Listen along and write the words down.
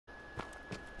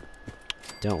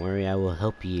Don't worry, I will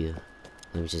help you.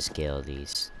 Let me just scale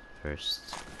these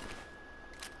first.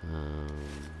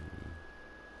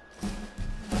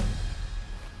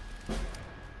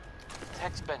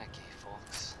 Tex Beneke,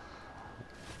 folks.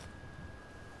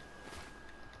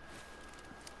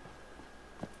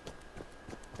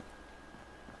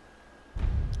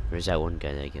 Where's that one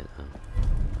guy that I get?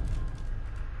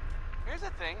 Here's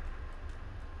a thing.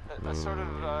 A sort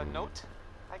of note,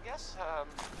 I guess,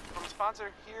 from a sponsor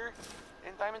here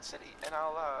in Diamond City, and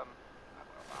I'll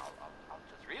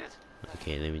just read it.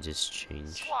 Okay, let me just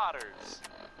change. Swatters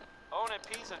own a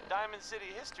piece of Diamond City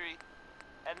history,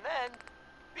 and then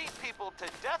beat people to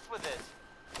death with it.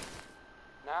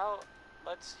 Now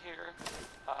let's hear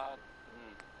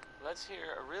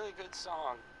a really good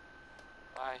song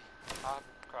by Bob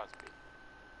Crosby.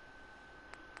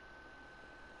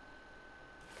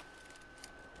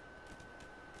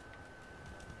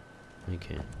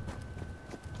 Okay.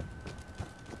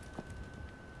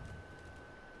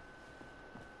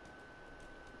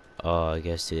 Oh, I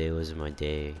guess today was my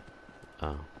day.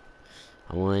 Oh.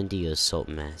 I wanted the assault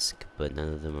mask, but none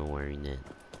of them are wearing it.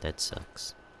 That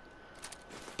sucks.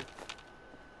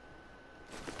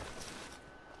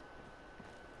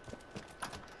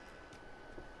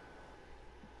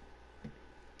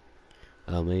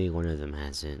 Oh, maybe one of them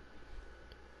has it.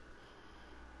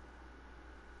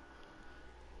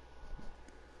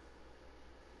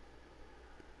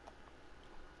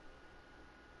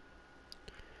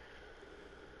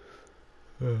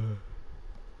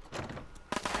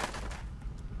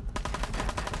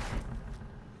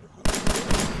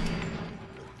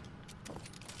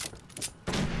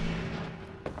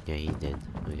 Yeah, he did.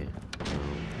 Okay.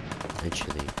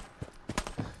 Actually.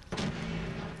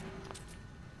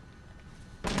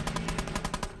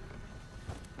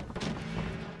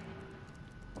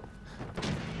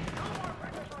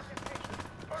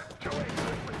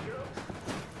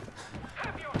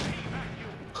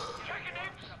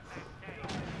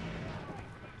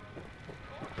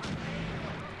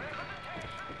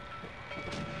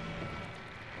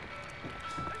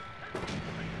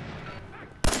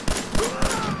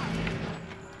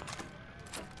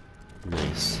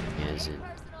 Nice. He has it.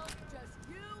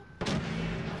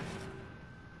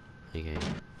 Okay.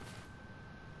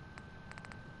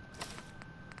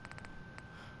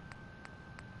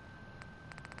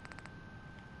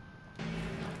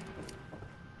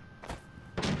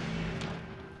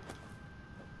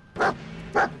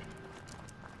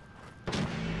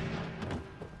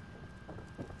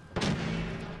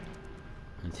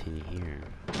 Nothing here.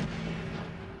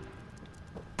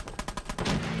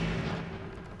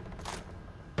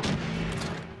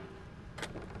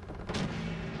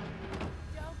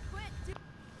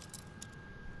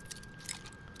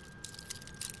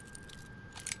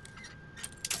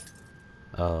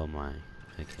 Oh my.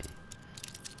 Okay.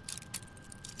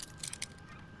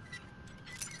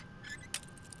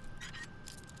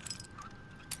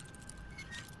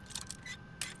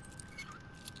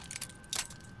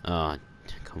 Oh,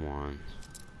 come on.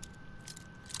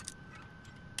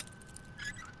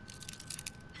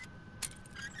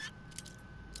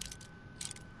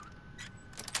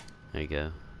 There you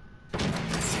go.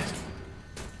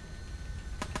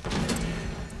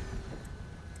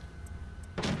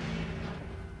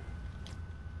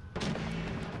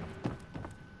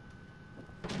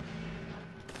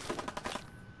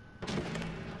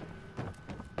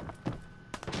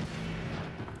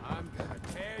 I'm gonna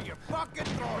tear your fucking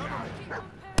throat out.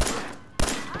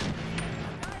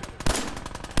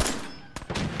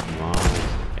 Come on.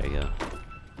 There you go.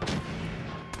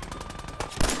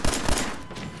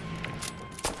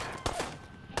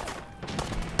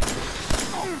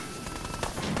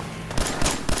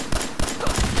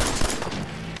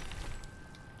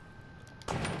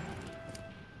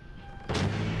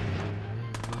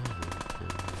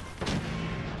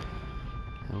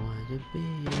 I want to be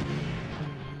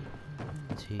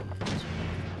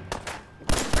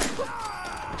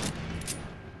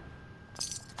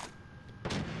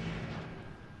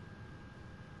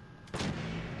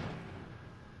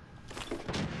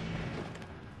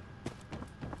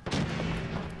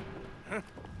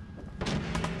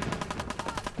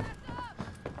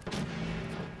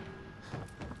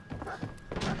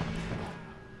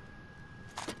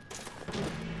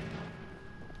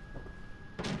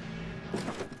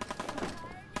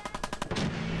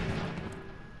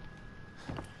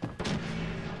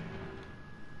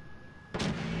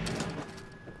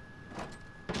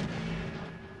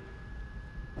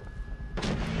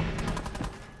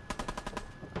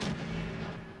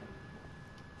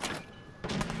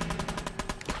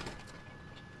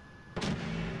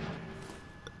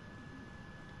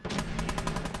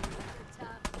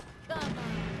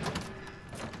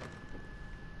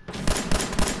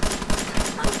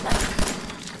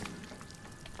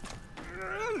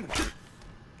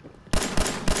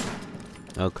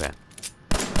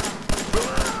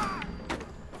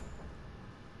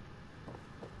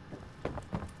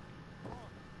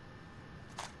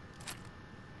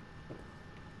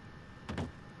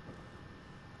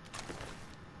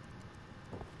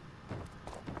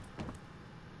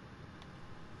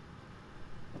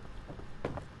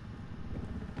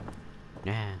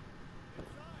Yeah.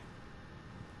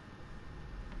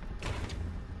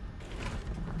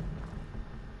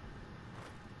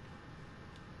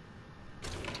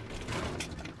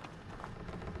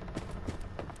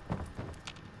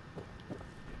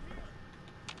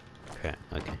 Crap,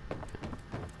 okay.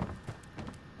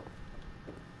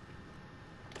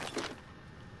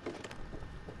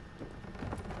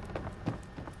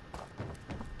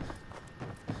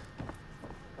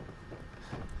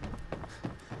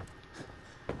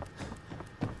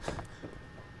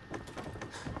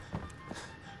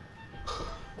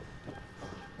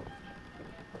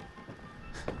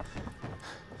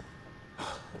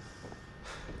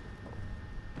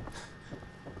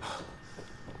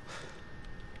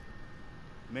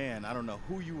 Man, I don't know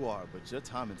who you are, but your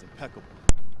timing's impeccable.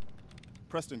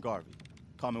 Preston Garvey,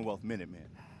 Commonwealth Minuteman.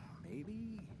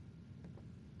 Maybe?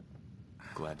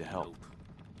 Glad to help.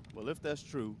 Well, if that's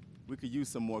true, we could use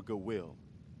some more goodwill.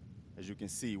 As you can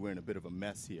see, we're in a bit of a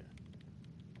mess here.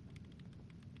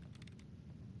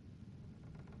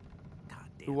 God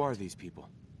damn Who are these people?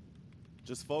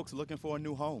 Just folks looking for a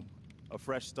new home, a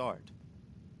fresh start.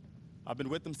 I've been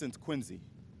with them since Quincy.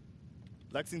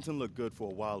 Lexington looked good for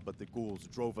a while, but the ghouls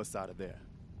drove us out of there.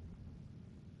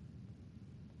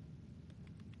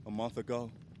 A month ago,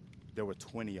 there were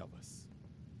 20 of us.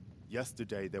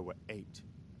 Yesterday, there were 8.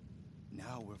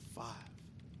 Now we're 5.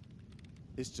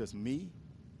 It's just me,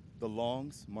 the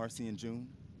Longs, Marcy and June.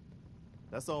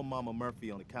 That's old Mama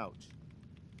Murphy on the couch.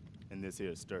 And this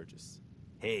here is Sturgis.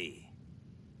 Hey.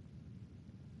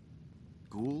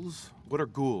 Ghouls? What are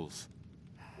ghouls?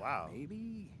 Wow.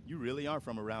 Maybe? You really aren't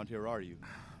from around here, are you?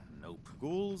 Nope.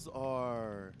 Ghouls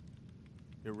are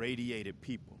irradiated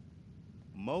people.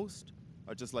 Most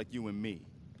are just like you and me.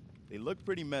 They look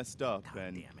pretty messed up God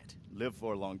and damn it. live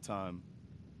for a long time,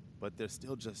 but they're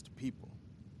still just people.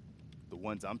 The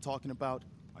ones I'm talking about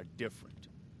are different.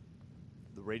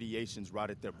 The radiations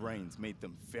rotted their brains, made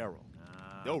them feral.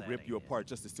 They'll rip you apart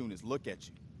just as soon as look at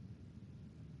you.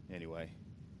 Anyway,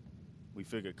 we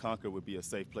figured Concord would be a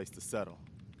safe place to settle.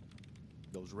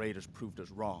 Those raiders proved us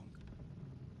wrong.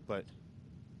 But,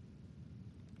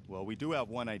 well, we do have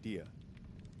one idea.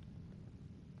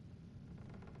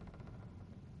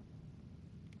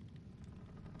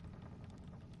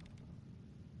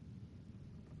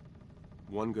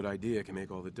 One good idea can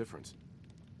make all the difference.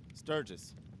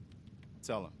 Sturgis,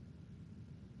 tell him.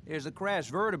 There's a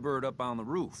crashed vertibird up on the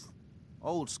roof.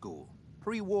 Old school.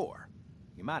 Pre-war.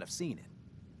 You might have seen it.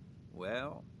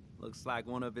 Well, looks like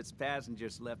one of its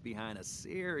passengers left behind a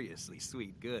seriously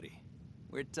sweet goodie.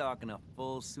 We're talking a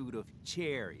full suit of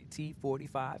cherry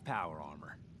T-45 power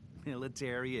armor.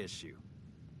 Military issue.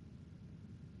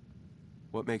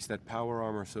 What makes that power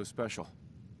armor so special?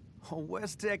 A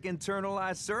West-Tech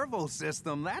internalized servo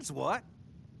system, that's what.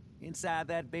 Inside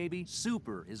that baby,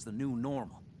 super is the new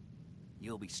normal.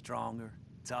 You'll be stronger,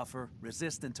 tougher,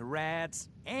 resistant to rads,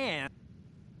 and...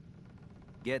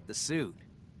 get the suit.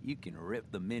 You can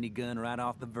rip the minigun right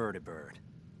off the vertibird.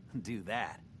 Do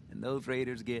that, and those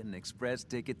raiders get an express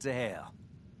ticket to hell.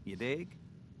 You dig?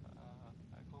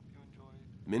 I hope you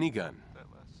enjoyed Minigun. that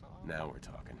last song. Now we're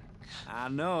talking. I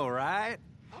know, right?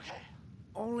 Okay.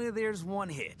 Only there's one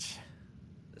hitch.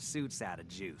 The suit's out of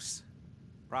juice.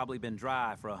 Probably been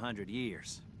dry for 100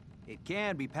 years. It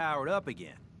can be powered up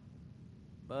again.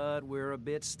 But we're a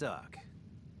bit stuck.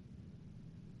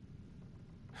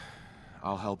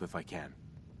 I'll help if I can.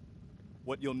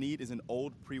 What you'll need is an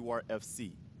old pre-war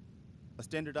FC, a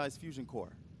standardized fusion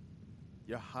core,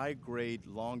 your high-grade,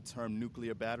 long-term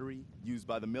nuclear battery used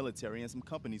by the military and some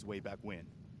companies way back when.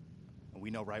 And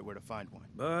we know right where to find one.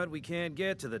 But we can't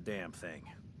get to the damn thing.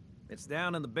 It's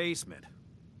down in the basement,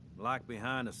 locked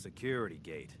behind a security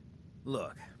gate.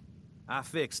 Look, I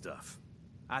fix stuff.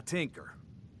 I tinker.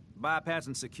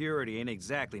 Bypassing security ain't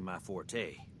exactly my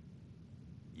forte.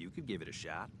 You could give it a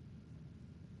shot.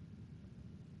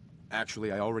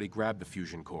 Actually, I already grabbed the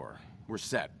fusion core. We're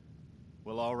set.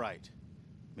 Well, all right.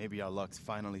 Maybe our luck's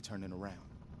finally turning around.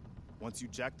 Once you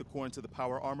jack the core into the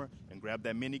power armor and grab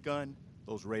that minigun,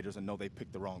 those raiders will know they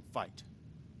picked the wrong fight.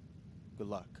 Good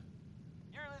luck.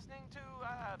 You're listening to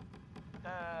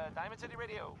Diamond City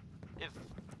Radio. If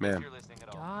Ma'am. you're listening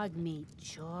at all. Dog meat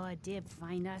sure did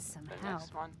find us some The help.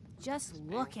 next one. Just is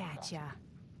look being at ya.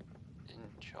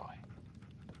 Enjoy.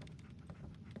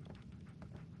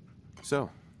 So,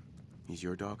 he's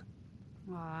your dog?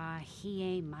 Aw, he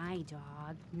ain't my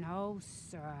dog. No,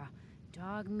 sir.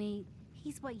 Dog meat,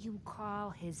 he's what you call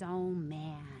his own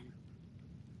man.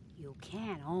 You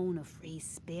can't own a free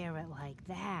spirit like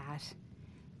that.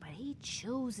 But he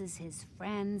chooses his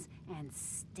friends and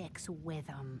sticks with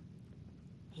them.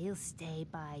 He'll stay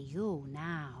by you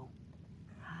now.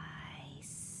 I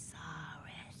saw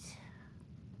it.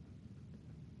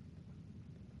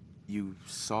 You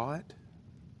saw it?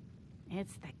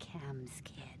 It's the chems,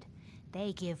 kid.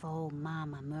 They give old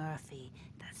Mama Murphy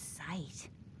the sight.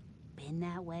 Been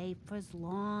that way for as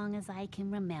long as I can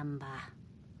remember.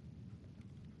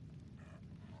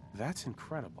 That's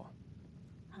incredible.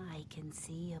 I can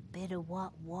see a bit of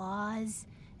what was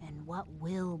and what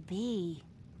will be,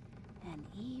 and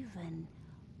even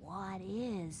what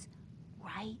is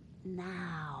right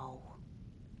now.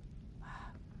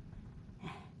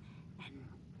 And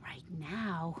right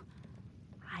now,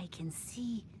 I can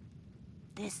see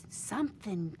there's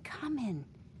something coming,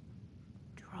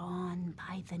 drawn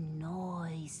by the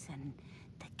noise and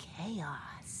the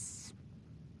chaos.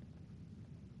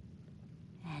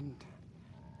 And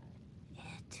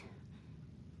it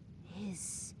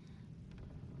is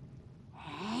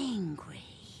angry.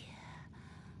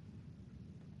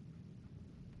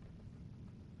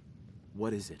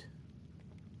 What is it?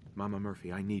 Mama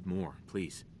Murphy, I need more,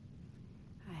 please.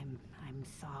 I'm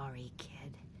sorry,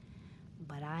 kid,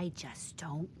 but I just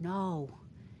don't know.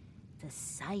 The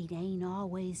sight ain't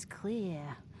always clear,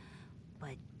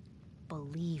 but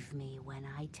believe me when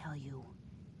I tell you,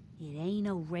 it ain't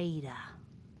a raider.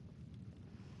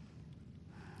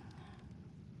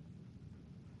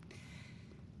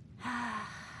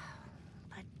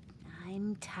 But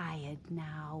I'm tired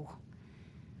now.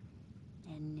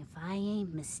 And if I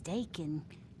ain't mistaken,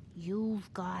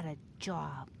 you've got a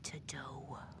job to do.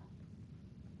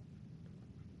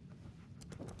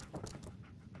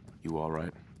 You all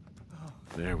right?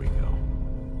 There we go.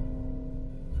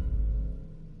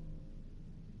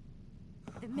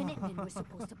 The Minutemen were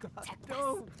supposed to protect us.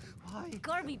 No! Why?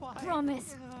 Garvey Why?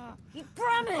 promised. He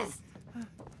promised.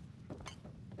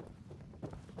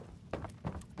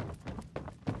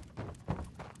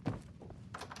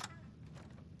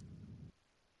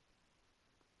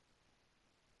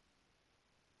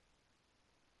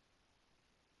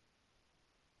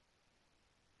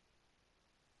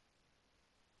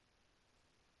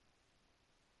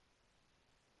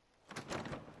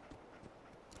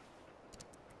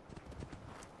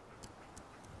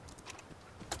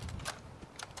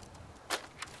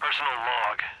 Personal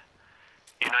log.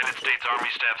 United States Army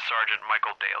Staff Sergeant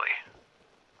Michael Daly.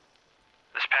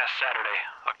 This past Saturday,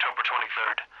 October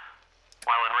 23rd,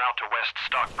 while en route to West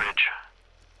Stockbridge,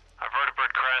 a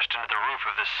vertibird crashed into the roof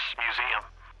of this museum.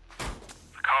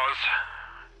 The cause?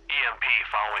 EMP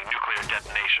following nuclear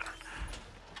detonation.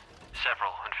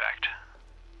 Several, in fact.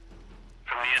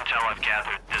 From the intel I've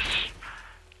gathered, this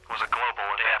was a global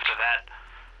event. After that,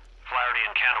 Flaherty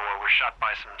and Canoa were shot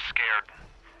by some scared,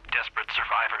 desperate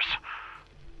survivors.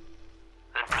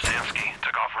 Then Brzezinski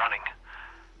took off running.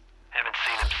 Haven't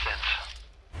seen him since.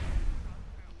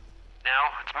 Now,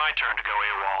 it's my turn to go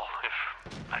AWOL, if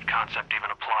that concept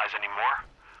even applies anymore.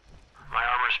 My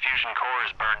armor's fusion core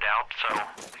is burned out, so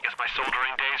I guess my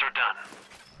soldering days are done.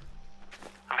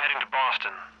 I'm heading to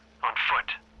Boston, on foot,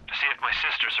 to see if my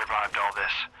sister survived all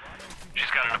this.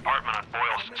 She's got an apartment on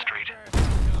Boylston Street.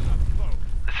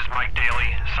 This is Mike Daly,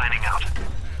 signing out.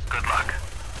 Good luck.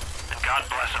 And God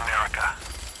bless America.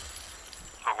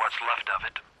 Or what's left of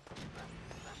it.